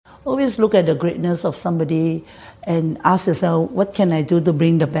always look at the greatness of somebody and ask yourself, what can I do to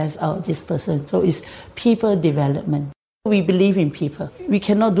bring the best out of this person? So it's people development. We believe in people. We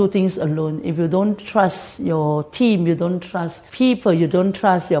cannot do things alone. If you don't trust your team, you don't trust people, you don't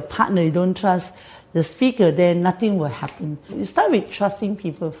trust your partner, you don't trust the speaker, then nothing will happen. You start with trusting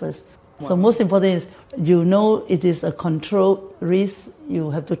people first. Wow. So most important is, you know it is a controlled risk. You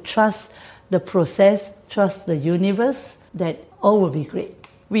have to trust the process, trust the universe, that all will be great.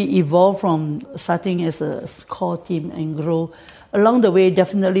 We evolve from starting as a core team and grow. Along the way,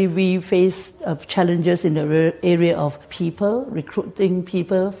 definitely we face challenges in the area of people, recruiting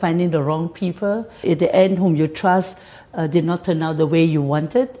people, finding the wrong people. At the end, whom you trust did not turn out the way you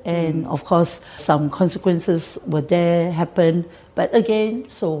wanted. And of course, some consequences were there, happened. But again,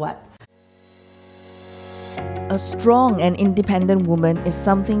 so what? A strong and independent woman is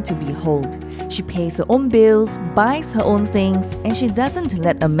something to behold. She pays her own bills, buys her own things, and she doesn't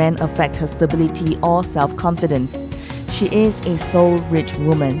let a man affect her stability or self-confidence. She is a soul-rich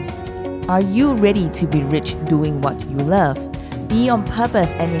woman. Are you ready to be rich doing what you love? Be on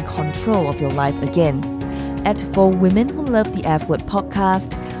purpose and in control of your life again. At For Women Who Love the F Word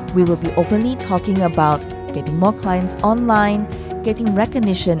podcast, we will be openly talking about getting more clients online, getting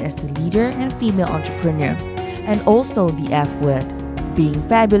recognition as the leader and female entrepreneur, and also the F word, being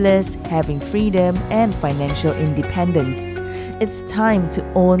fabulous, having freedom, and financial independence. It's time to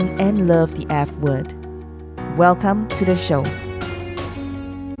own and love the F word. Welcome to the show.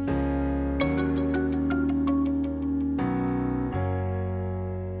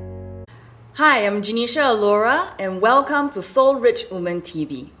 Hi, I'm Janisha Alora, and welcome to Soul Rich Woman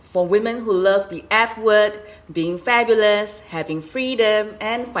TV, for women who love the F word, being fabulous, having freedom,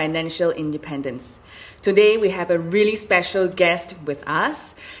 and financial independence. Today, we have a really special guest with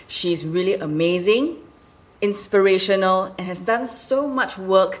us. She's really amazing, inspirational, and has done so much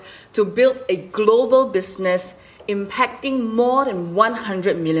work to build a global business impacting more than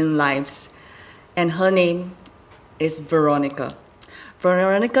 100 million lives. And her name is Veronica.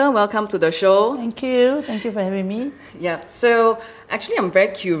 Veronica, welcome to the show. Thank you. Thank you for having me. Yeah, so actually I'm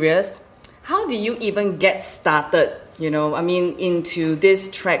very curious. How do you even get started, into this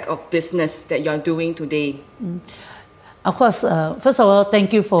track of business that you're doing today? Of course, first of all,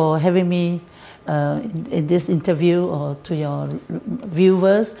 thank you for having me in this interview, or to your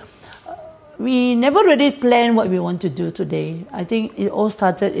viewers. We never really planned what we want to do today. I think it all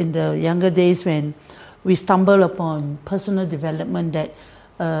started in the younger days when we stumbled upon personal development, that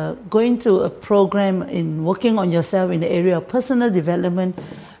going to a program in working on yourself in the area of personal development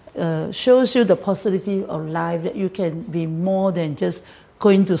shows you the possibility of life, that you can be more than just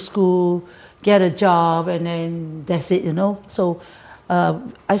going to school, get a job, and then that's it, So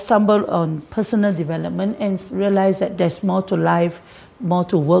I stumbled on personal development and realized that there's more to life, more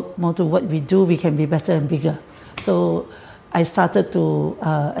to work, more to what we do. We can be better and bigger. So I started to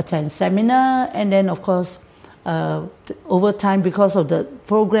attend seminar, and then of course over time, because of the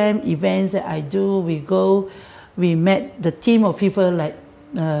program events that I do, we met the team of people like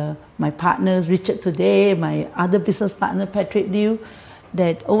my partners, Richard today, my other business partner, Patrick Liu,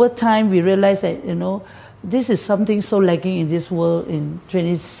 that over time we realized that, this is something so lacking in this world in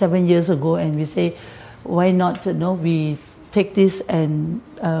 27 years ago, and we say, why not, we take this and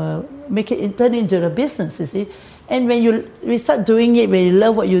make it turn into a business, you see. And when we start doing it, when you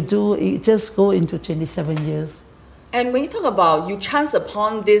love what you do, it just go into 27 years. And when you talk about you chance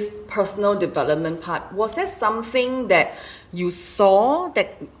upon this personal development part, was there something that you saw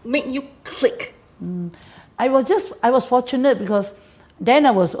that made you click? I was fortunate because then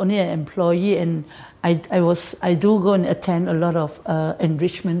I was only an employee, and I do go and attend a lot of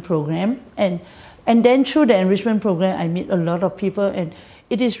enrichment program, and then through the enrichment program I meet a lot of people, and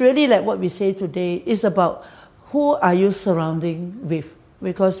it is really like what we say today, is about who are you surrounding with,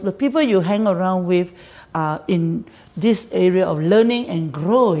 because the people you hang around with are in this area of learning and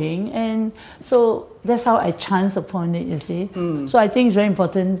growing, and so that's how I chance upon it, you see. So I think it's very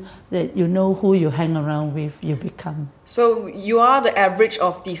important that you know who you hang around with, you become. So you are the average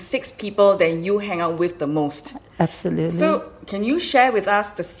of the 6 people that you hang out with the most. Absolutely. So can you share with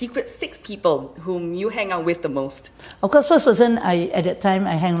us the secret 6 people whom you hang out with the most? Of course, first person at that time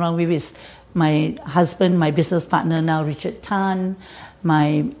I hang around with is my husband, my business partner now, Richard Tan,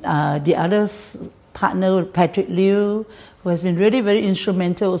 the other partner, Patrick Liu, who has been really very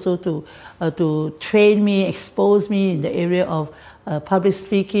instrumental also to train me, expose me in the area of public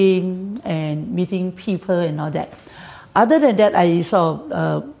speaking and meeting people and all that. Other than that, I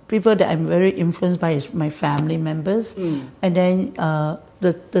saw people that I'm very influenced by is my family members, and then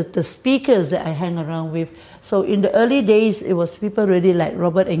the speakers that I hang around with. So in the early days, it was people really like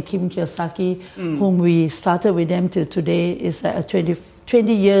Robert and Kim Kiyosaki, whom we started with them till today. It's like a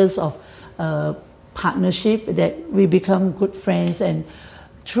 20 years of partnership that we become good friends. And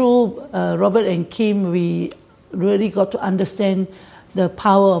through Robert and Kim, we really got to understand the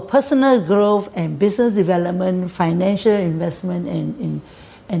power of personal growth and business development, financial investment, and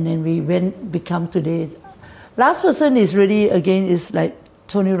then we become today. Last person is really, again, is like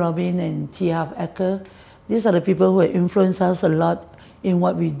Tony Robbins and T. Harv Eker. These are the people who have influenced us a lot in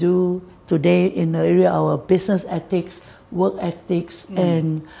what we do today in the area of our business ethics, work ethics,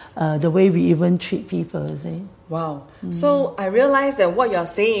 and the way we even treat people, you see. Wow. So I realize that what you're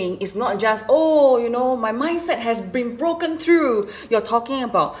saying is not just, my mindset has been broken through. You're talking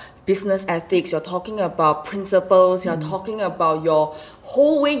about business ethics, you're talking about principles, you're talking about your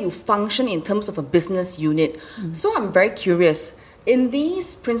whole way you function in terms of a business unit. So I'm very curious. In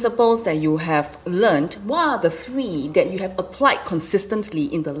these principles that you have learned, what are the 3 that you have applied consistently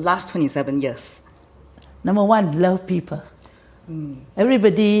in the last 27 years? Number 1, love people.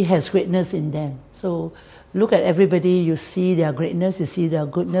 Everybody has greatness in them. So look at everybody, you see their greatness, you see their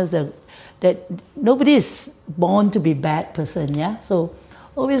goodness, that nobody is born to be a bad person, yeah? So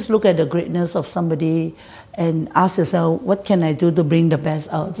always look at the greatness of somebody and ask yourself, what can I do to bring the best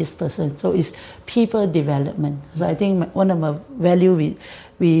out of this person? So it's people development. So I think one of my value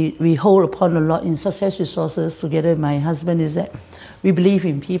we hold upon a lot in Success Resources together with my husband is that we believe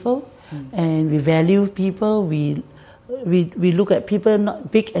in people and we value people. We look at people,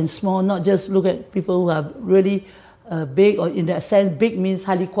 not big and small, not just look at people who are really big, or in that sense, big means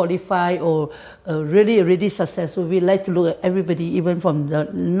highly qualified or really successful. We like to look at everybody, even from the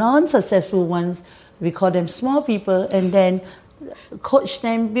non-successful ones. We call them small people, and then coach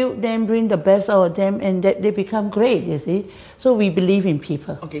them, build them, bring the best out of them, and that they become great, you see. So we believe in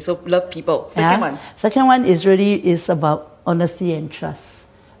people. Okay, so love people. Second one. Second one is about honesty and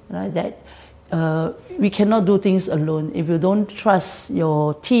trust. Right? That we cannot do things alone. If you don't trust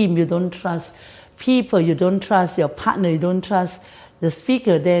your team, you don't trust people, you don't trust your partner, you don't trust the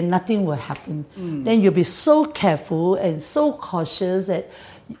speaker, then nothing will happen. Then you'll be so careful and so cautious that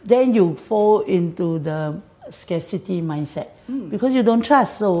then you fall into the scarcity mindset because you don't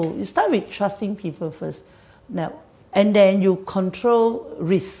trust. So you start with trusting people first, now, and then you control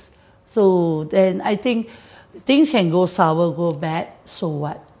risk. So then I think things can go sour, go bad. So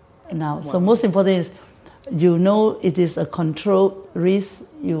what? Now, so most important is it is a controlled risk.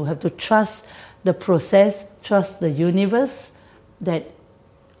 You have to trust the process, trust the universe, that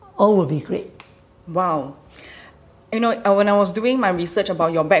all will be great. Wow. When I was doing my research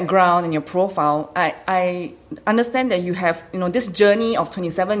about your background and your profile, I understand that you have, this journey of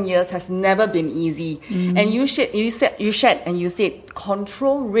 27 years has never been easy. And you said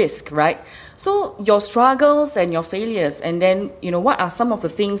control risk, right? So your struggles and your failures, and then, what are some of the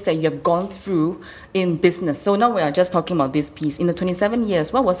things that you have gone through in business? So now we are just talking about this piece. In the 27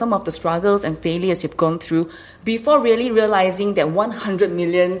 years, what were some of the struggles and failures you've gone through before really realizing that 100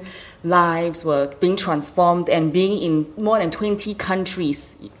 million lives were being transformed and being in more than 20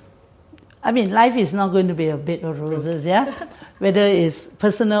 countries? I mean, life is not going to be a bed of roses, yeah? Whether it's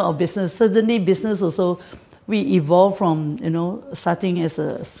personal or business. Certainly business also, we evolve from, starting as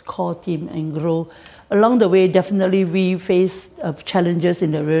a core team and grow. Along the way, definitely we face challenges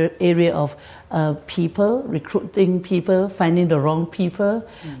in the area of people, recruiting people, finding the wrong people,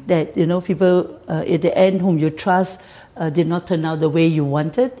 that, people at the end whom you trust did not turn out the way you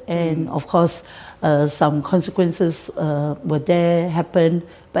wanted. And of course, some consequences were there, happened.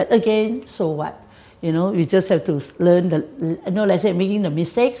 But again, so what? You just have to learn let's say making the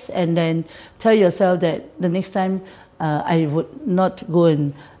mistakes, and then tell yourself that the next time I would not go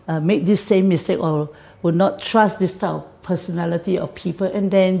and make this same mistake, or would not trust this type of personality of people,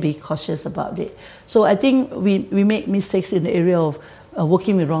 and then be cautious about it. So I think we make mistakes in the area of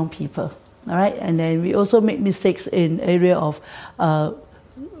working with wrong people, all right? And then we also make mistakes in the area of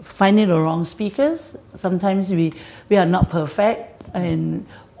finding the wrong speakers. Sometimes we are not perfect, and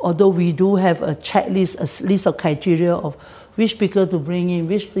although we do have a checklist, a list of criteria of which speaker to bring in,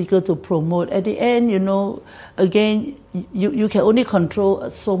 which speaker to promote, at the end, again, you can only control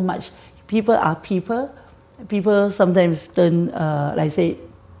so much. People are people. People sometimes turn,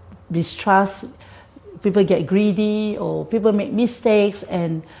 mistrust. People get greedy, or people make mistakes.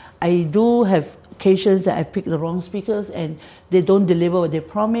 And I do have occasions that I pick the wrong speakers and they don't deliver what they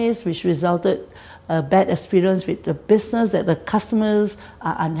promised, which resulted a bad experience with the business, that the customers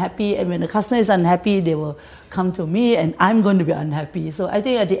are unhappy. And when the customer is unhappy, they will come to me and I'm going to be unhappy. So I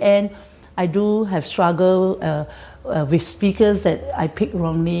think at the end, I do have struggle with speakers that I picked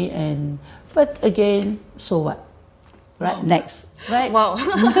wrongly, but again, so what? Right, wow. Next. Right. Wow.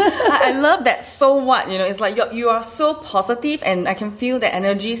 I love that. So what? It's like you are so positive, and I can feel the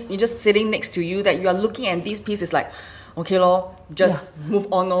energy. You're just sitting next to you, that you are looking at these pieces like, okay, lor, just move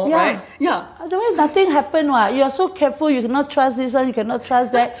on, right? Yeah. Otherwise, nothing happen. You are so careful. You cannot trust this one. You cannot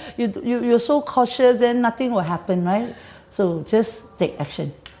trust that. You're so cautious. Then nothing will happen, right? So just take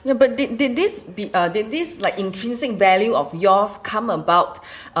action. Yeah, but did this like intrinsic value of yours come about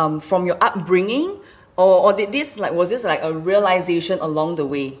from your upbringing? Or did was this like a realization along the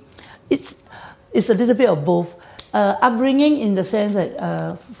way? It's a little bit of both. Upbringing in the sense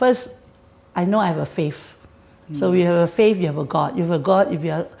that first, I know I have a faith. So you have a faith, you have a God. You have a God. If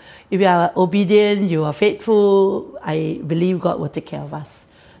you are obedient, you are faithful, I believe God will take care of us.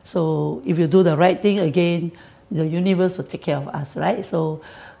 So if you do the right thing, again, the universe will take care of us, right? So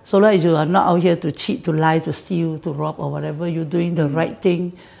long as you are not out here to cheat, to lie, to steal, to rob or whatever, you're doing the right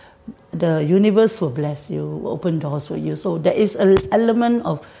thing, the universe will bless you, will open doors for you. So there is an element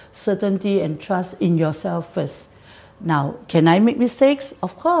of certainty and trust in yourself first. Now, can I make mistakes?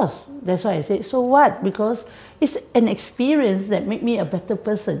 Of course. That's why I say, so what? Because it's an experience that made me a better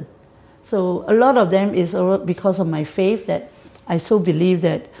person. So a lot of them is because of my faith, that I so believe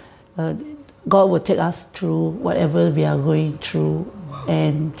that God will take us through whatever we are going through. Wow.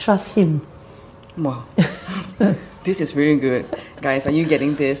 And trust Him. Wow. This is really good. Guys, are you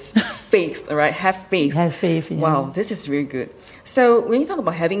getting this? Faith, all right? Have faith. Have faith. Yeah. Wow, this is really good. So when you talk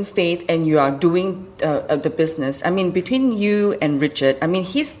about having faith and you are doing the business, I mean, between you and Richard, I mean,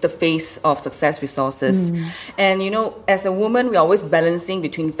 he's the face of Success Resources. And, as a woman, we're always balancing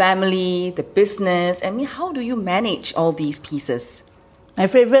between family, the business. I mean, how do you manage all these pieces? My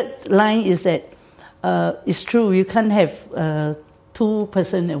favorite line is that it's true, you can't have two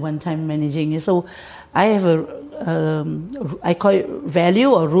person at one time managing. So I have I call it value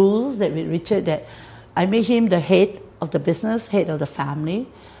or rules that with Richard, that I make him the head of the business, head of the family.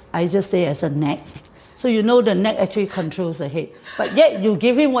 I just stay as a neck. So the neck actually controls the head. But yet you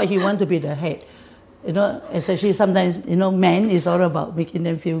give him what he wants to be the head. Especially sometimes, men is all about making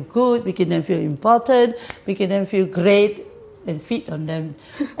them feel good, making them feel important, making them feel great, and feed on them.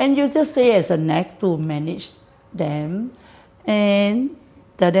 And you just stay as a neck to manage them and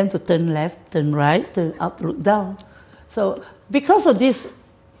tell them to turn left, turn right, turn up, look down. So because of these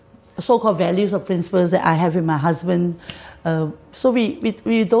so-called values or principles that I have with my husband, so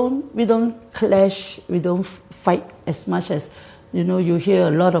we don't clash, we don't fight as much as, you hear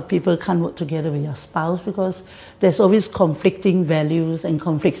a lot of people can't work together with your spouse because there's always conflicting values and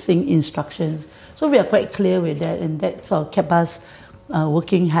conflicting instructions. So we are quite clear with that, and that sort of kept us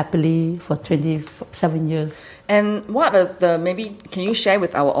working happily for 27 years. And what are maybe can you share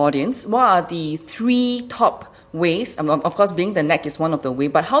with our audience, what are the 3 top ways? Of course, being the neck is one of the ways,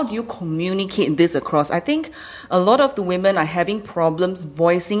 but how do you communicate this across? I think a lot of the women are having problems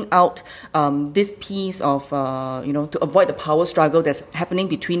voicing out this piece of, to avoid the power struggle that's happening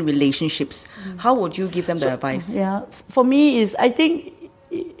between relationships. How would you give them the advice? Yeah, for me, I think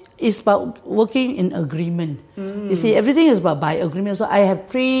it's about working in agreement. You see, everything is about by agreement. So I have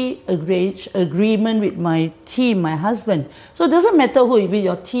pre-agreement with my team, my husband. So it doesn't matter who, with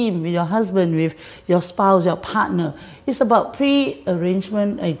your team, with your husband, with your spouse, your partner. It's about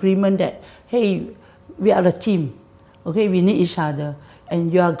pre-arrangement, agreement that, hey, we are a team. Okay, we need each other.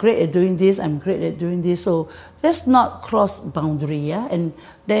 And you are great at doing this, I'm great at doing this. So let's not cross boundary, yeah? And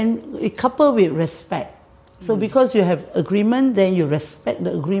then it coupled with respect. So because you have agreement, then you respect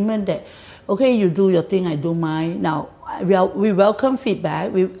the agreement that, okay, you do your thing, I do mine. Now, we welcome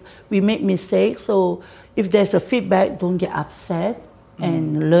feedback. We make mistakes. So if there's a feedback, don't get upset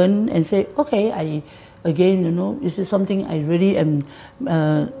and learn and say, okay, this is something I really am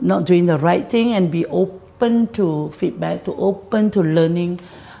not doing the right thing, and be open to feedback, to open to learning.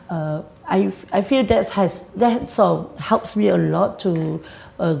 I feel that sort of helps me a lot to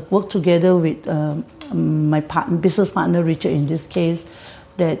work together with my business partner, Richard, in this case,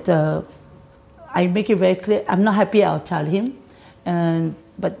 that I make it very clear, I'm not happy, I'll tell him.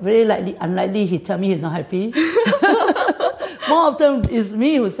 But very unlikely he tell me he's not happy. More often it's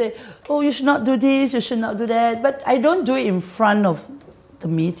me who say, oh, you should not do this, you should not do that. But I don't do it in front of the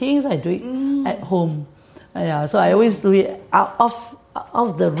meetings, I do it at home. So I always do it off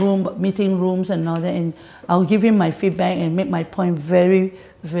the room, meeting rooms and all that, and I'll give him my feedback and make my point very,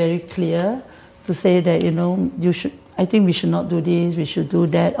 very clear to say that, I think we should not do this, we should do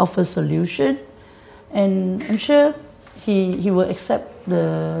that, offer solution. And I'm sure he will accept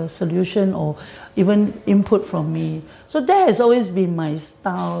the solution or even input from me. So that has always been my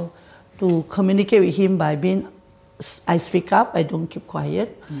style, to communicate with him by being I speak up. I don't keep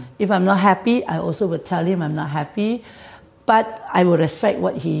quiet. If I'm not happy, I also will tell him I'm not happy. But I will respect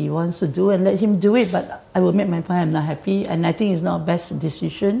what he wants to do and let him do it. But I will make my point I'm not happy, and I think it's not best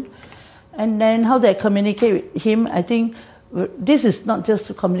decision. And then how do I communicate with him? I think this is not just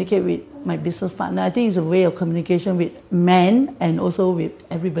to communicate with my business partner. I think it's a way of communication with men and also with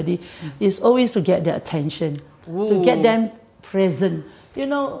everybody. It's always to get their attention, to get them present. You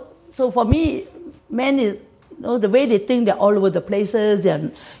know, so for me, men is, you know, the way they think they're all over the places.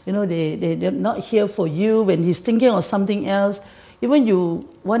 They're, you know, they're not here for you when he's thinking of something else. Even you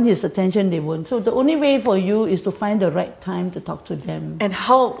want his attention, they won't. So the only way for you is to find the right time to talk to them. And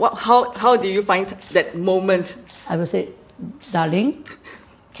how do you find that moment? I will say, darling,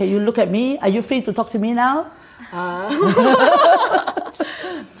 can you look at me? Are you free to talk to me now?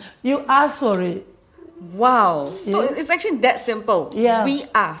 You ask for it. Wow. So it's actually that simple. Yeah. We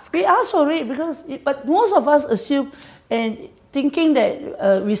ask. We ask for it but most of us assume and thinking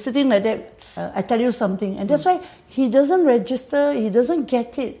that we're sitting like that, I tell you something. And that's why he doesn't register, he doesn't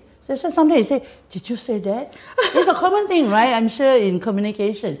get it. That's why sometimes he say, did you say that? It's a common thing, right? I'm sure in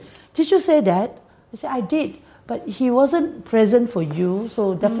communication. Did you say that? I say, I did. But he wasn't present for you.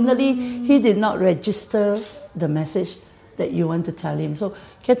 So definitely he did not register the message that you want to tell him. So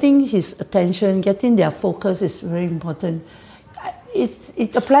getting his attention, getting their focus is very important.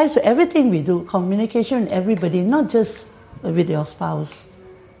 It applies to everything we do, communication with everybody, not just with your spouse.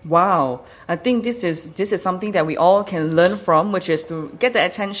 Wow, I think this is something that we all can learn from, which is to get the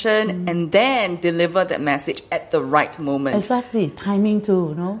attention and then deliver that message at the right moment. Exactly, timing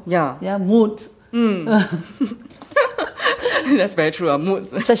too, no? Yeah, moods. That's very true.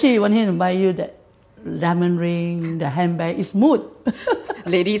 Moods, especially you want him to buy you that diamond ring, the handbag. It's mood.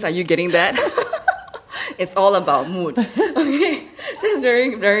 Ladies, are you getting that? It's all about mood. Okay, that's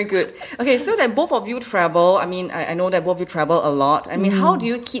very, very good. Okay, so that both of you travel. I mean, I know that both of you travel a lot. I mean, how do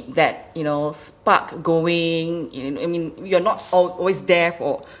you keep that, spark going? I mean, you're not always there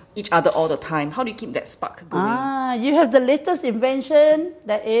for each other all the time. How do you keep that spark going? You have the latest invention,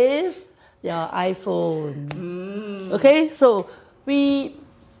 that is your iPhone. Okay, so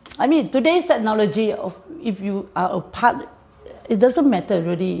today's technology, if you are apart, it doesn't matter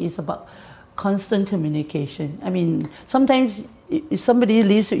really. It's about constant communication. I mean, sometimes if somebody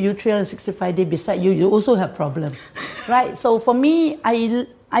lives with you 365 days beside you, you also have problems, right? So for me, I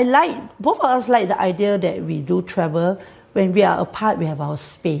like, both of us like the idea that we do travel. When we are apart, we have our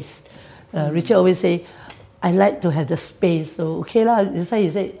space. Richard always say, I like to have the space. So okay lah, that's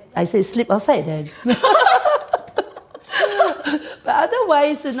why I say sleep outside then. But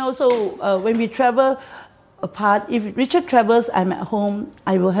otherwise, so when we travel apart, if Richard travels, I'm at home,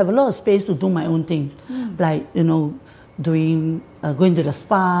 I will have a lot of space to do my own things. Like, going to the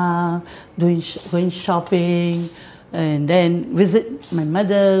spa, going shopping, and then visit my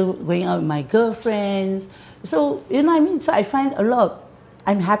mother, going out with my girlfriends. So, you know what I mean? So I find a lot.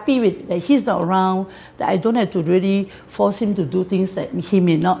 I'm happy with that he's not around, that I don't have to really force him to do things that he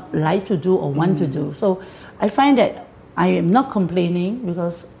may not like to do or want to do. So I find that I am not complaining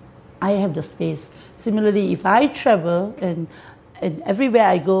because I have the space. Similarly, if I travel and everywhere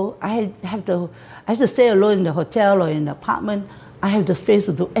I go, I have to stay alone in the hotel or in the apartment. I have the space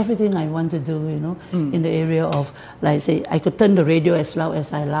to do everything I want to do, in the area of, like, say, I could turn the radio as loud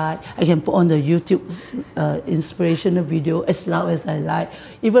as I like. I can put on the YouTube inspirational video as loud as I like.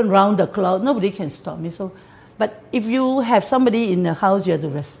 Even round the clock, nobody can stop me. So, but if you have somebody in the house, you have to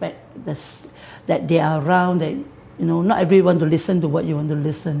respect that they are around, that, not everyone to listen to what you want to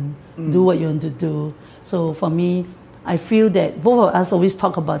listen, do what you want to do. So for me, I feel that both of us always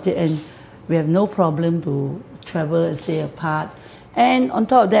talk about it, and we have no problem to travel and stay apart. And on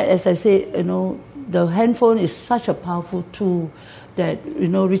top of that, as I say, the handphone is such a powerful tool that,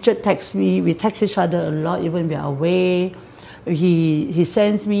 Richard texts me, we text each other a lot, even when we are away. He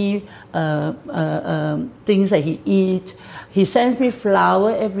sends me things that he eats. He sends me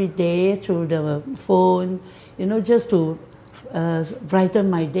flower every day through the phone, just to brighten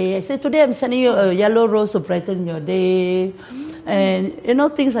my day. I say, today I'm sending you a yellow rose to brighten your day. And,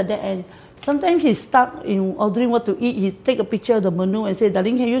 things like that. And sometimes he's stuck in ordering what to eat. He take a picture of the menu and say,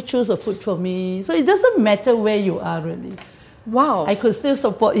 darling, can you choose a food for me? So it doesn't matter where you are, really. Wow. I could still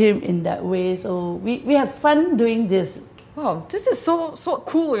support him in that way. So we have fun doing this. Wow, this is so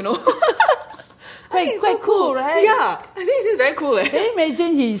cool, Quite cool, right? Yeah, I think this is very cool. Can you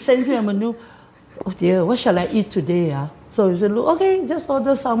imagine he sends me a menu? Oh dear, what shall I eat today? So he said, look, okay, just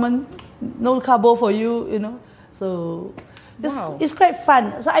order salmon, no carbo for you, So it's quite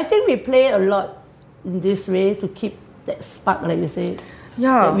fun. So I think we play a lot in this way to keep that spark, like you say.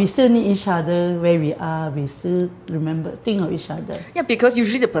 Yeah. That we still need each other where we are. We still think of each other. Yeah, because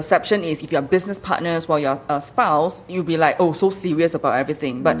usually the perception is if you're business partners while you're a spouse, you'll be like, oh, so serious about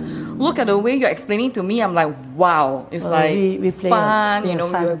everything. But look at the way you're explaining to me, I'm like, wow, it's like we play fun,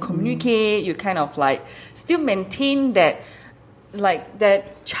 fun. you communicate, you kind of like still maintain that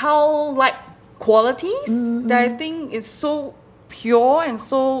childlike qualities that I think is so pure and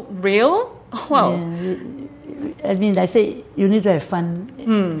so real. Wow. Yeah. I mean, I say you need to have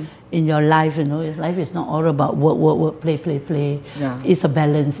fun in your life. Life is not all about work, play. Yeah. It's a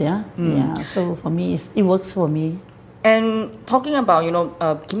balance. Yeah. So for me, it works for me. And talking about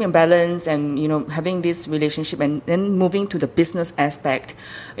keeping a balance and having this relationship and then moving to the business aspect,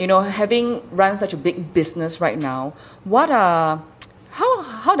 having run such a big business right now,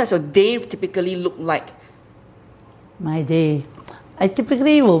 how does your day typically look like? My day, I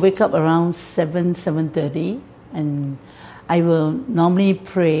typically will wake up around 7:30, and I will normally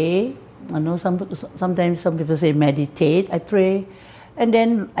pray. I know sometimes some people say meditate. I pray, and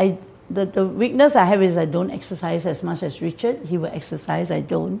then the weakness I have is I don't exercise as much as Richard. He will exercise. I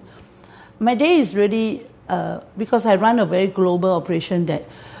don't. My day is really because I run a very global operation that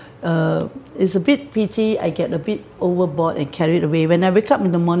it's a bit pity. I get a bit overboard and carried away. When I wake up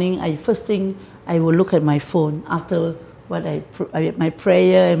in the morning, first thing I will look at my phone after what my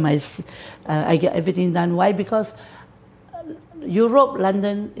prayer and I get everything done. Why? Because Europe,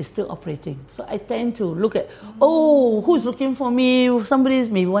 London is still operating. So I tend to look at, who's looking for me? Somebody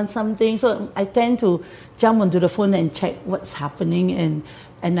maybe wants something. So I tend to jump onto the phone and check what's happening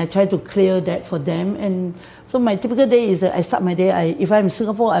and I try to clear that for them. And so my typical day is that I start my day, if I'm in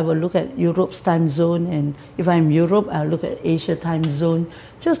Singapore, I will look at Europe's time zone. And if I'm in Europe, I'll look at Asia time zone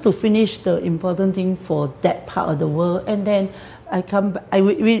just to finish the important thing for that part of the world. And then I come back,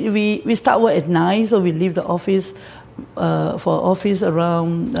 we start work at 9, so we leave the office for office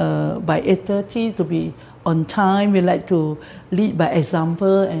around by 8:30 to be on time. We like to lead by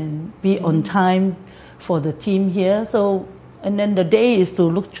example and be on time for the team here. So, and then the day is to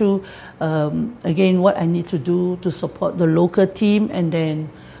look through again what I need to do to support the local team, and then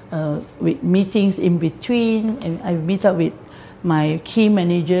with meetings in between, and I meet up with my key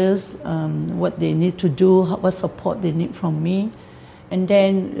managers, what they need to do, what support they need from me, and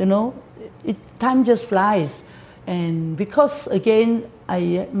then time just flies. And because, again,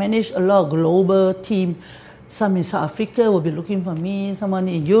 I manage a lot of global team, some in South Africa will be looking for me, someone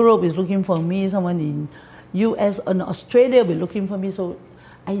in Europe is looking for me, someone in US and Australia will be looking for me. So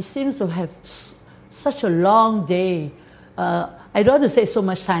I seem to have such a long day. I don't want to say so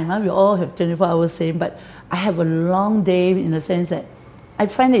much time. We all have 24 hours same, but I have a long day in the sense that I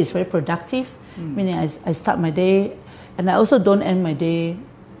find that it's very productive, meaning I start my day, and I also don't end my day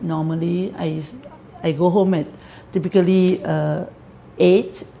normally. I go home at typically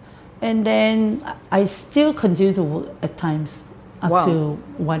 8, and then I still continue to work at times up to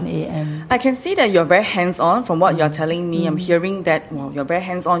 1 a.m. I can see that you're very hands-on from what you're telling me. I'm hearing that you're very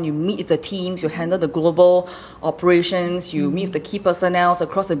hands-on. You meet with the teams, you handle the global operations, you meet with the key personnel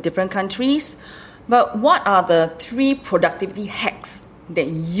across the different countries. But what are the 3 productivity hacks that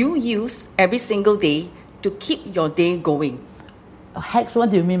you use every single day to keep your day going? Hacks?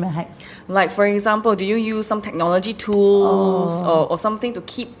 What do you mean by hacks? Like, for example, do you use some technology tools or something to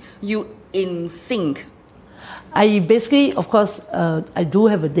keep you in sync? I basically, of course, I do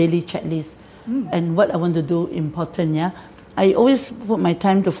have a daily checklist and what I want to do important, yeah. I always put my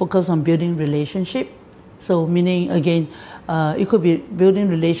time to focus on building relationship. So meaning, again, it could be building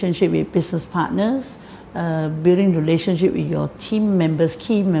relationship with business partners, building relationship with your team members,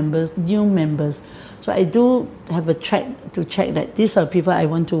 key members, new members. So I do have a track to check that these are people I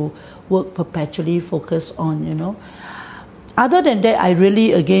want to work perpetually, focus on, Other than that, I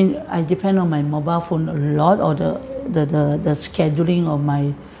really, again, I depend on my mobile phone a lot, or the scheduling of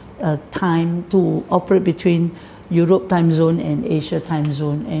my time to operate between Europe time zone and Asia time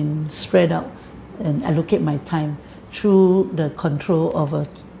zone and spread out and allocate my time through the control of a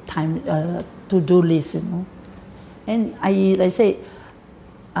time to-do list, And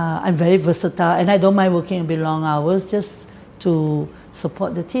I'm very versatile, and I don't mind working a bit long hours just to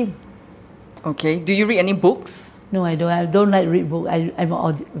support the team. Okay. Do you read any books? No, I don't. I don't like read books.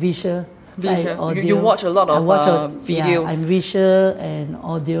 I'm visual. Visual. You watch a lot of videos. Yeah, I'm visual and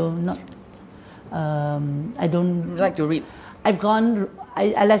audio. Not. I don't like to read.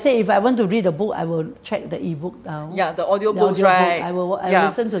 let's say if I want to read a book, I will check the ebook down. Yeah, the audiobooks, right? I will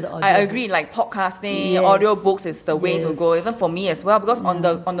listen to the audio. I agree. Like podcasting, Yes. audiobooks is the way to Yes. go. Even for me as well, because on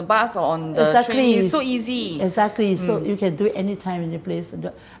the bus or on the train, it's so easy. Exactly. So you can do it anytime, any place.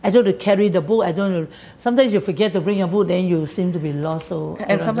 I don't have to carry the book. Sometimes you forget to bring a book, then you seem to be lost. So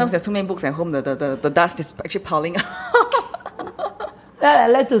And sometimes there's too many books at home. The dust is actually piling up. I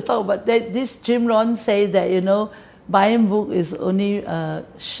like to talk about that. This Jim Rohn says that buying book is only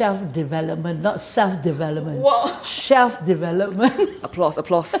shelf development, not self development. Wow. Shelf development. Applause.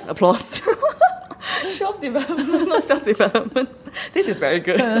 Self development, not self development. This is very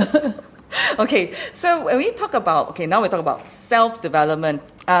good. Okay, so when we talk about, now we talk about self-development.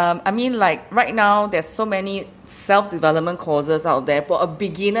 I mean, like right now, there's so many self-development courses out there for a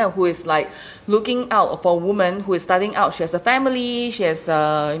beginner who is like looking out, for a woman who is starting out. She has a family, she has,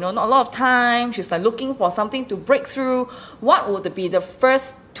 not a lot of time. She's like looking for something to break through. What would be the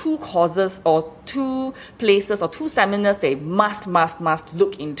first 2 courses or 2 places or 2 seminars they must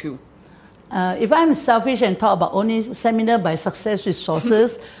look into? If I'm selfish and talk about only seminar by Success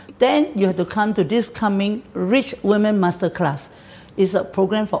Resources, then you have to come to this coming Rich Women Masterclass. It's a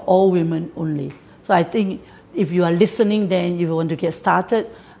program for all women only. So I think if you are listening, then if you want to get started,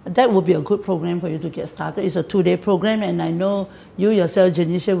 that would be a good program for you to get started. It's a 2-day program, and I know you yourself,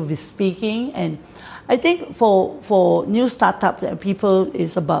 Janisha, will be speaking. And I think for new startups and people,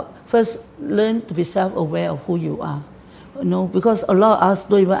 it's about first learn to be self-aware of who you are. Because a lot of us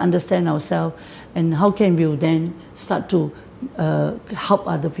don't even understand ourselves, and how can we then start to help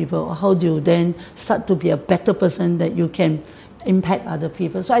other people? How do you then start to be a better person that you can impact other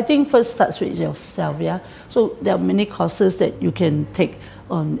people? So I think first starts with yourself, yeah. So there are many courses that you can take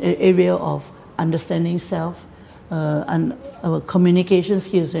on an area of understanding self, and communication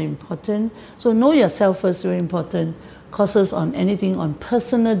skills is very important. So know yourself first, very important. Courses on anything on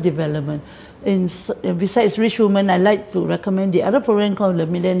personal development. Besides Rich Woman, I like to recommend the other program called the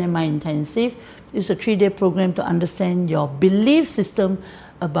Millionaire Mind Intensive. It's a 3-day program to understand your belief system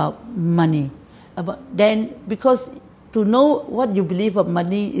about money. Because to know what you believe of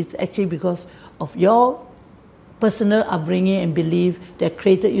money is actually because of your personal upbringing and belief that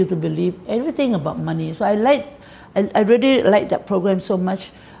created you to believe everything about money. So I really like that program so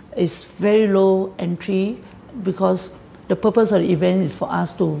much. It's very low entry because the purpose of the event is for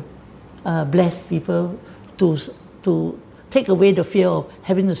us to bless people, to take away the fear of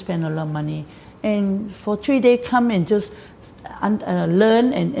having to spend a lot of money. And for 3 days, come and just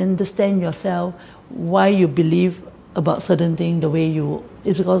learn and understand yourself, why you believe about certain things the way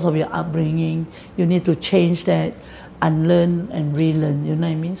it's because of your upbringing. You need to change that, unlearn and relearn, you know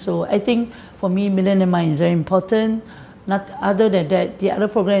what I mean? So I think for me, Millionaire Mind is very important. Not other than that, the other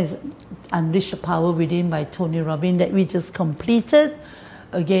program is Unleash the Power Within by Tony Robbins that we just completed.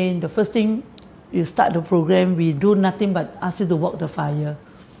 Again, the first thing you start the program, we do nothing but ask you to walk the fire.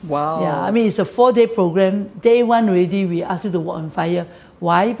 Wow. Yeah, I mean, it's a 4-day program. Day 1 already, we ask you to walk on fire.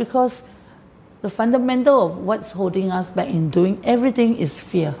 Why? Because the fundamental of what's holding us back in doing everything is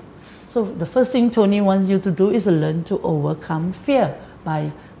fear. So the first thing Tony wants you to do is learn to overcome fear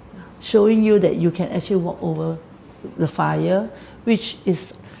by showing you that you can actually walk over the fire, which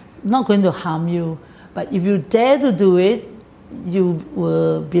is not going to harm you. But if you dare to do it, you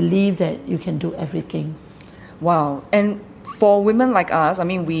will believe that you can do everything. Wow. And for women like us, I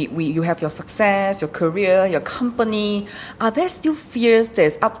mean, you have your success, your career, your company. Are there still fears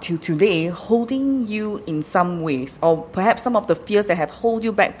that's up to today holding you in some ways? Or perhaps some of the fears that have held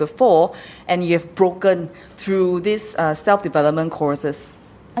you back before and you have broken through these self-development courses?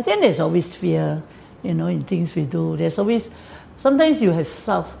 I think there's always fear, in things we do. There's always, sometimes you have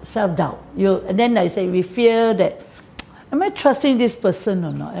self-doubt. And then I say, we fear that, am I trusting this person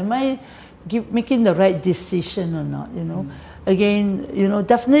or not? Am I making the right decision or not? Again,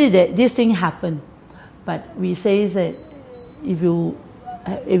 definitely this thing happen, but we say that if you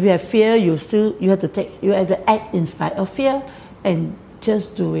have fear, you have to act in spite of fear and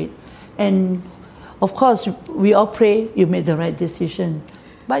just do it. And of course, we all pray you made the right decision.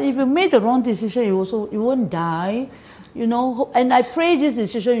 But if you made the wrong decision, you won't die, And I pray this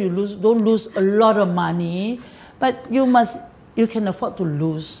decision don't lose a lot of money, but you can afford to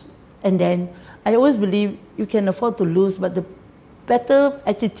lose. And then I always believe you can afford to lose, but the better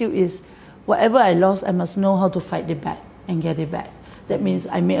attitude is whatever I lost, I must know how to fight it back and get it back. That means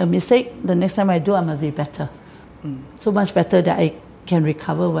I made a mistake, the next time I do, I must be better. So much better that I can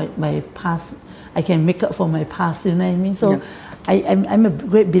recover my past, I can make up for my past, you know what I mean? So yeah. I'm a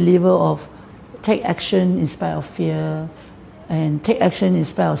great believer of take action in spite of fear and take action in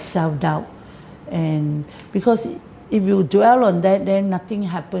spite of self-doubt. And because if you dwell on that, then nothing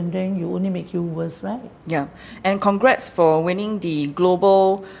happened, then you only make you worse, right? Yeah. And congrats for winning the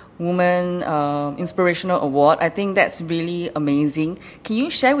Global Woman Inspirational Award. I think that's really amazing. Can you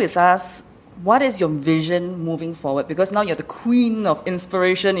share with us what is your vision moving forward? Because now you're the queen of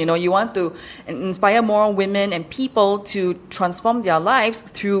inspiration. You know, you want to inspire more women and people to transform their lives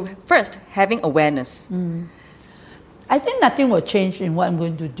through, first, having awareness. I think nothing will change in what I'm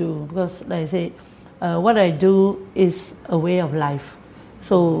going to do because, like I said, what I do is a way of life.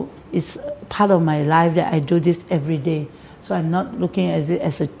 So it's part of my life that I do this every day. So I'm not looking at it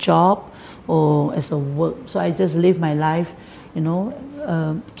as a job or as a work. So I just live my life, you know.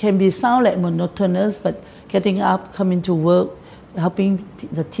 Can be sound like monotonous, but getting up, coming to work, helping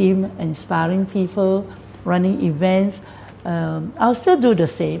the team, inspiring people, running events, I'll still do the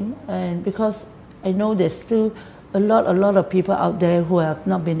same. And because I know there's still a lot of people out there who have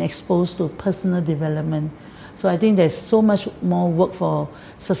not been exposed to personal development. So I think there's so much more work for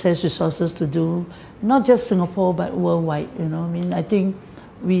Success Resources to do, not just Singapore but worldwide. You know, I mean, I think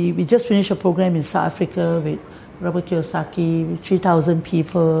we just finished a program in South Africa with Robert Kiyosaki, with 3,000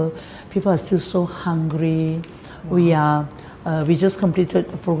 people. People are still so hungry. Wow. We just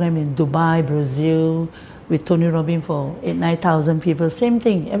completed a program in Dubai, Brazil, with Tony Robbins for 9,000 people. Same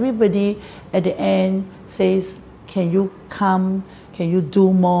thing. Everybody at the end says, "Can you come? Can you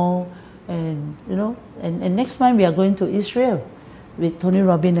do more?" And you know, and next month we are going to Israel with Tony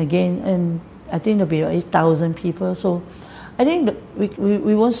Robbins again, and I think there'll be 8,000 people. So I think that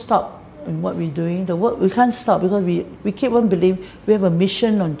we won't stop in what we're doing. The work we can't stop because we keep on believing we have a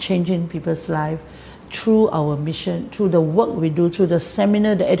mission on changing people's life through our mission, through the work we do, through the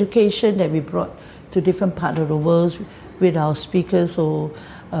seminar, the education that we brought to different parts of the world with our speakers. So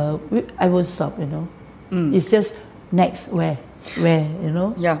I won't stop. You know, it's just next where, you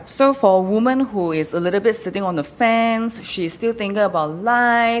know? Yeah. So for a woman who is a little bit sitting on the fence, she's still thinking about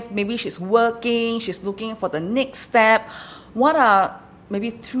life, maybe she's working, she's looking for the next step, what are maybe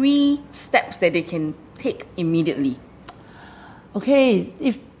 3 steps that they can take immediately? Okay,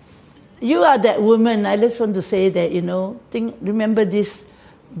 if you are that woman, I just want to say that, you know, remember this,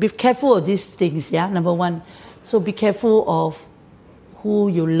 be careful of these things, yeah, number 1. So be careful of who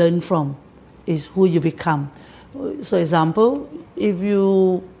you learn from, is who you become. So example, if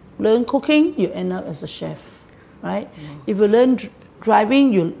you learn cooking, you end up as a chef, right? If you learn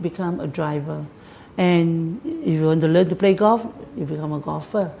driving, you become a driver. And if you want to learn to play golf, you become a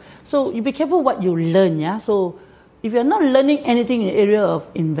golfer. So you be careful what you learn, yeah? So if you're not learning anything in the area of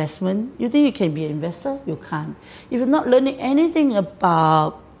investment, you think you can be an investor? You can't. If you're not learning anything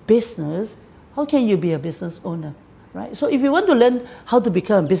about business, how can you be a business owner, right? So if you want to learn how to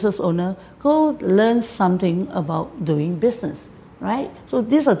become a business owner, go learn something about doing business, right? So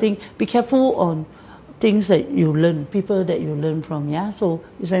these are things, be careful on things that you learn, people that you learn from, yeah? So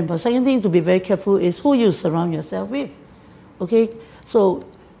it's very important. Second thing to be very careful is who you surround yourself with, okay? So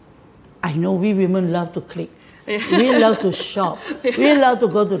I know we women love to click. We love to shop. We love to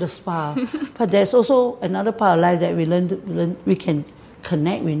go to the spa. But there's also another part of life that we learn. We can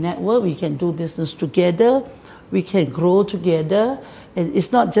connect, we network, we can do business together, we can grow together. And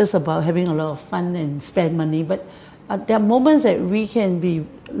it's not just about having a lot of fun and spend money, but there are moments that we can be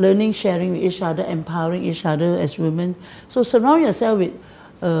learning, sharing with each other, empowering each other as women. So surround yourself with,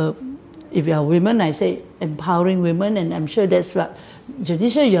 if you are women, I say empowering women, and I'm sure that's what,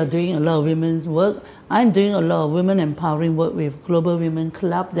 Janisha, you're doing a lot of women's work. I'm doing a lot of women empowering work with Global Women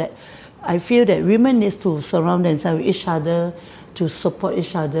Club, that I feel that women need to surround themselves with each other, to support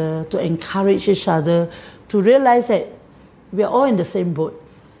each other, to encourage each other, to realize that we are all in the same boat.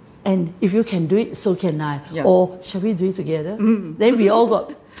 And if you can do it, so can I. Yeah. Or shall we do it together? Then we all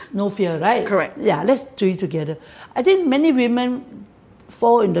got no fear, right? Correct. Yeah, let's do it together. I think many women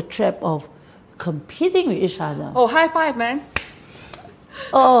fall in the trap of competing with each other. Oh, high five, man.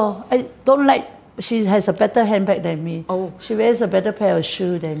 Oh, I don't like, she has a better handbag than me. Oh. She wears a better pair of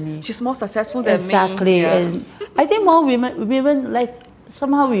shoes than me. She's more successful than me. Exactly. Yeah. And I think more women like,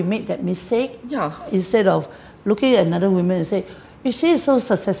 somehow we make that mistake. Yeah. Instead of looking at another woman and say, if she is so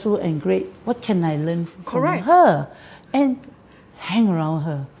successful and great, what can I learn from her? And hang around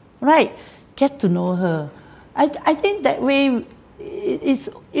her, right? Get to know her. I think that way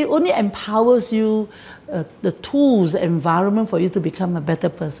it only empowers you, the tools, the environment for you to become a better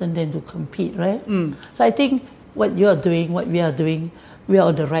person than to compete, right? So I think what you are doing, what we are doing, we are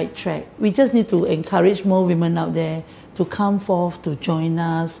on the right track. We just need to encourage more women out there to come forth, to join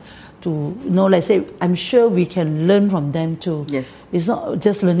us, to let's say, I'm sure we can learn from them too. Yes. It's not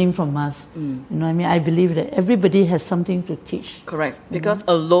just learning from us. You know what I mean? I believe that everybody has something to teach. Correct. Because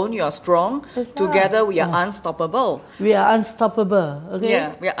alone you are strong. That's Together right. we are unstoppable. We are unstoppable. Okay?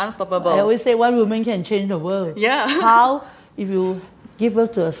 Yeah, we are unstoppable. I always say one woman can change the world. Yeah. How? If you give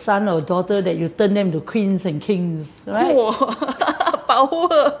birth to a son or a daughter, that you turn them to queens and kings, right?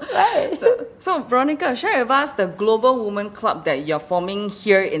 Power. Right. So Veronica, share with us the Global Women Club that you're forming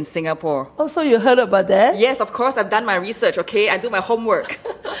here in Singapore. Oh, so you heard about that? Yes, of course, I've done my research, okay? I do my homework.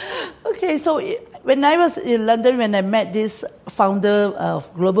 Okay, so when I was in London, when I met this founder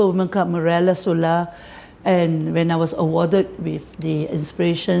of Global Women Club, Mirella Sula, and when I was awarded with the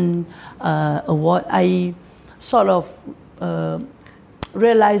Inspiration Award, I sort of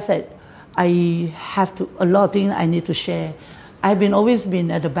realized that I have a lot of things I need to share. I've always been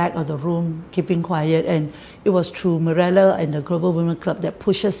at the back of the room, keeping quiet, and it was through Mirella and the Global Women Club that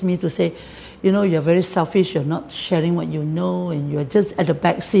pushes me to say, you're very selfish, you're not sharing what you know, and you're just at the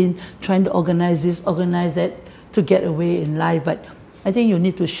back scene trying to organize this, organize that to get away in life. But I think you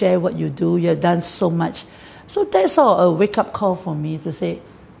need to share what you do. You've done so much. So that's all a wake-up call for me to say,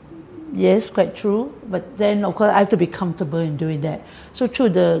 yes, quite true, but then of course I have to be comfortable in doing that. So through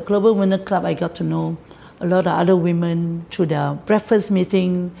the Global Women Club, I got to know a lot of other women through their breakfast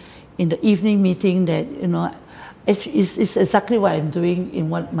meeting, in the evening meeting, that it's exactly what I'm doing in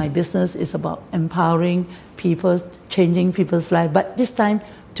what my business is about, empowering people, changing people's lives, but this time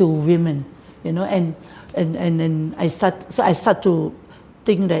to women, and I start to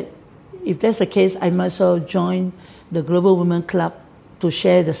think that if that's the case, I might as well join the Global Women Club to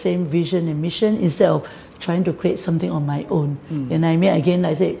share the same vision and mission instead of trying to create something on my own. And I mean, again,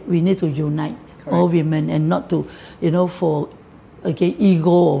 I say we need to unite. Correct. All women, and not to, for, again,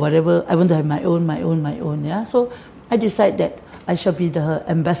 ego or whatever. I want to have my own, yeah. So I decided that I shall be the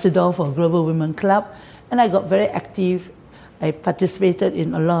ambassador for Global Women Club, and I got very active. I participated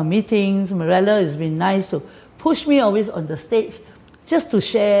in a lot of meetings. Mirella has been nice to push me always on the stage, just to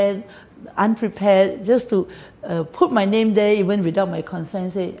share, unprepared, just to put my name there even without my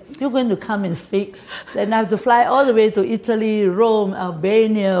consent, say, if you're going to come and speak, then I have to fly all the way to Italy, Rome,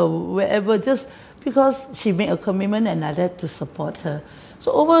 Albania, wherever, just because she made a commitment and I had to support her.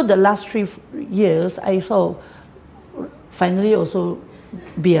 So over the last 3 years, I saw finally also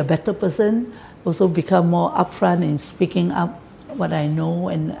be a better person, also become more upfront in speaking up what I know,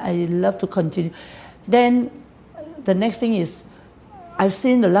 and I love to continue. Then the next thing is, I've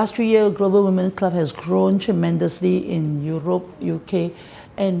seen the last 3 years, Global Women Club has grown tremendously in Europe, UK,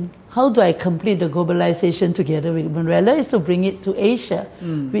 and how do I complete the globalization together with Mirella is to bring it to Asia,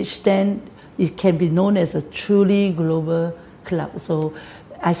 which then it can be known as a truly global club. So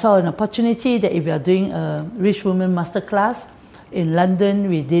I saw an opportunity that if we are doing a Rich Women Masterclass in London,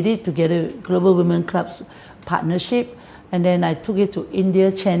 we did it together with Global Women Club's partnership, and then I took it to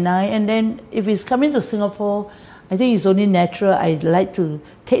India, Chennai, and then if it's coming to Singapore, I think it's only natural. I'd like to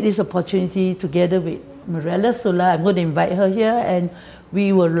take this opportunity together with Mirella Sula. I'm going to invite her here, and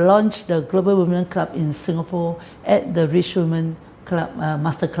we will launch the Global Women Club in Singapore at the Rich Women Club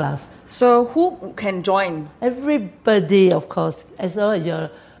Masterclass. So who can join? Everybody, of course. As long as you're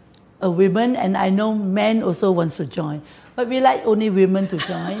a woman, and I know men also wants to join. But we like only women to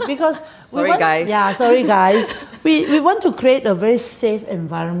join because... Sorry, guys. Yeah, sorry, guys. We want to create a very safe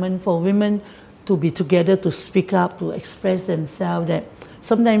environment for women to be together, to speak up, to express themselves. That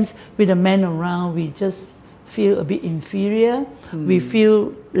sometimes with the men around, we just feel a bit inferior. We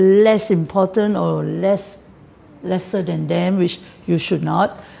feel less important or lesser than them, which you should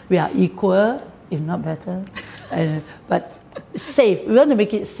not. We are equal, if not better. But safe. We want to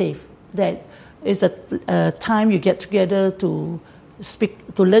make it safe. That it's a time you get together to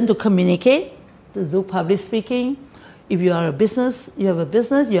speak, to learn to communicate, to do public speaking. If you are a business, you have a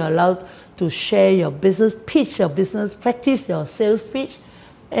business, you're allowed to share your business, pitch your business, practice your sales pitch.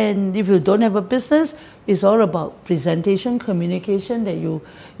 And if you don't have a business, it's all about presentation, communication, that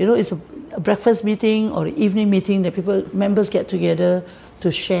it's a breakfast meeting or an evening meeting that members get together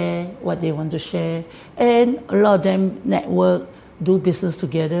to share what they want to share. And a lot of them network, do business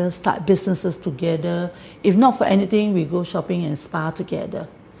together, start businesses together. If not for anything, we go shopping and spa together.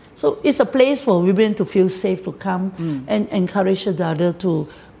 So it's a place for women to feel safe to come and encourage each other to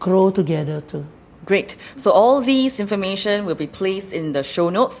grow together too. Great. So all these information will be placed in the show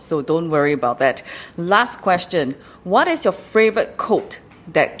notes, so don't worry about that. Last question. What is your favorite quote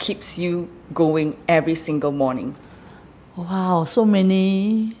that keeps you going every single morning? Wow, so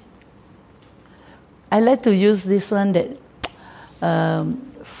many. I like to use this one that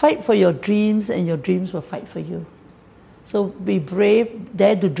fight for your dreams and your dreams will fight for you. So be brave,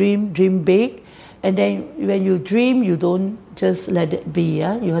 dare to dream big. And then when you dream, you don't just let it be.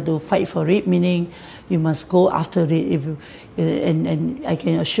 Yeah? You have to fight for it, meaning you must go after it. And I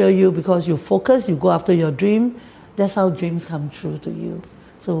can assure you, because you focus, you go after your dream, that's how dreams come true to you.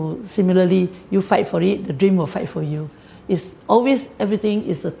 So similarly, you fight for it, the dream will fight for you. It's always, everything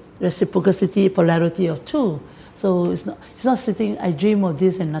is a reciprocity, polarity of two. So it's not sitting, I dream of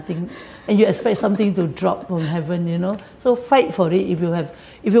this and nothing, and you expect something to drop from heaven, you know. So fight for it.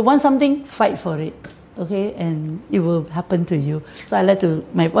 If you want something, fight for it, okay, and it will happen to you. So I like to,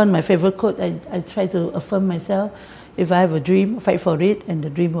 one of my favorite quote, I try to affirm myself, if I have a dream, fight for it, and the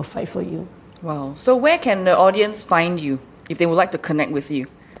dream will fight for you. Wow. So where can the audience find you if they would like to connect with you?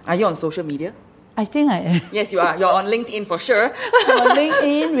 Are you on social media? I think I am. Yes, you are. You're on LinkedIn for sure. I'm on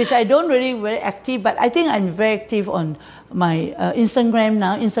LinkedIn, which I don't really very active, but I think I'm very active on my Instagram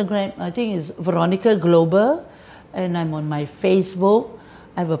now. Instagram, I think, is Veronica Global, and I'm on my Facebook.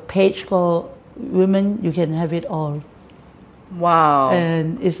 I have a page called Women You Can Have It All. Wow.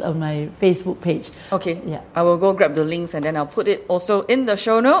 And it's on my Facebook page. Okay. Yeah. I will go grab the links and then I'll put it also in the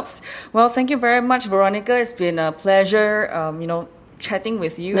show notes. Well, thank you very much, Veronica. It's been a pleasure, chatting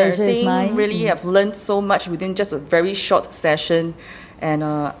with you. Pleasure I think is mine. really have learned so much within just a very short session, and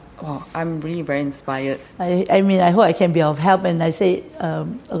I'm really very inspired. I mean, I hope I can be of help. And I say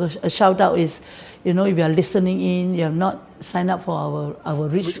a shout out is, if you are listening in, you have not signed up for our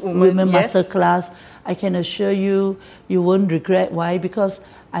Rich Women yes. Masterclass, I can assure you, you won't regret. Why? Because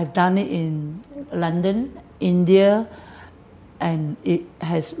I've done it in London, India, and it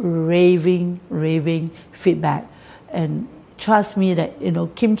has raving feedback. And trust me that,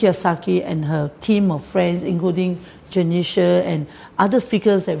 Kim Kiyosaki and her team of friends, including Janisha and other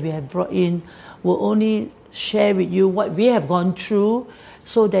speakers that we have brought in, will only share with you what we have gone through,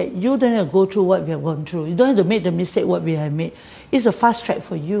 so that you don't have to go through what we have gone through. You don't have to make the mistake what we have made. It's a fast track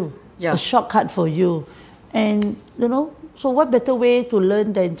for you, a shortcut for you. And, so what better way to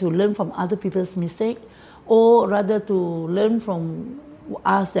learn than to learn from other people's mistake, or rather to learn from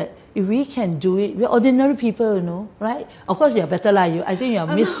us that if we can do it, we're ordinary people, right? Of course, you're better like you. I think you're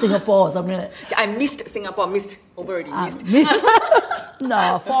Miss Singapore or something like that. I missed Singapore. Missed.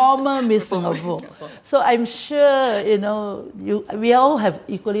 No, former Miss Singapore. So I'm sure, we all have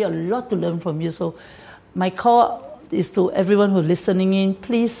equally a lot to learn from you. So my call is to everyone who's listening in,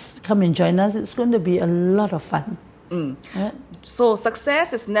 please come and join us. It's going to be a lot of fun. Right? So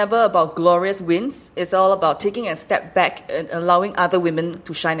success is never about glorious wins. It's all about taking a step back and allowing other women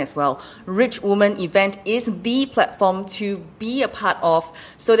to shine as well. Rich Woman event is the platform to be a part of,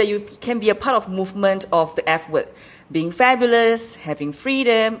 so that you can be a part of movement of the F word. Being fabulous, having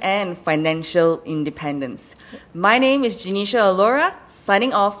freedom, and financial independence. My name is Janisha Alora,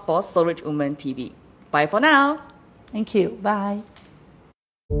 signing off for Soul Rich Woman TV. Bye for now. Thank you. Bye.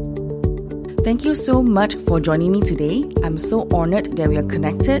 Thank you so much for joining me today. I'm so honored that we are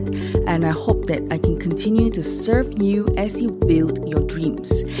connected, and I hope that I can continue to serve you as you build your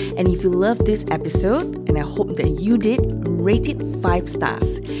dreams. And if you love this episode, and I hope that you did, rate it 5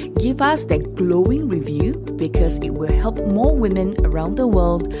 stars. Give us that glowing review, because it will help more women around the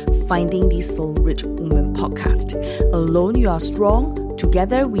world finding the Soul Rich Woman podcast. Alone you are strong,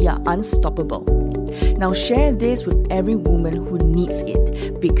 together we are unstoppable. Now share this with every woman who needs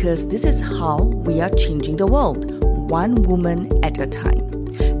it, because this is how we are changing the world, one woman at a time.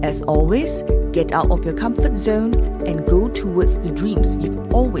 As always, get out of your comfort zone and go towards the dreams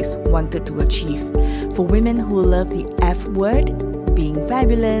you've always wanted to achieve. For women who love the F word, being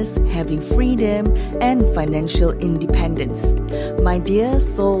fabulous, having freedom, and financial independence. My dear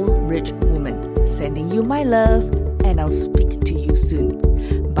soul rich woman, sending you my love, and I'll speak to you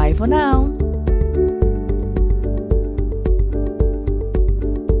soon. Bye for now.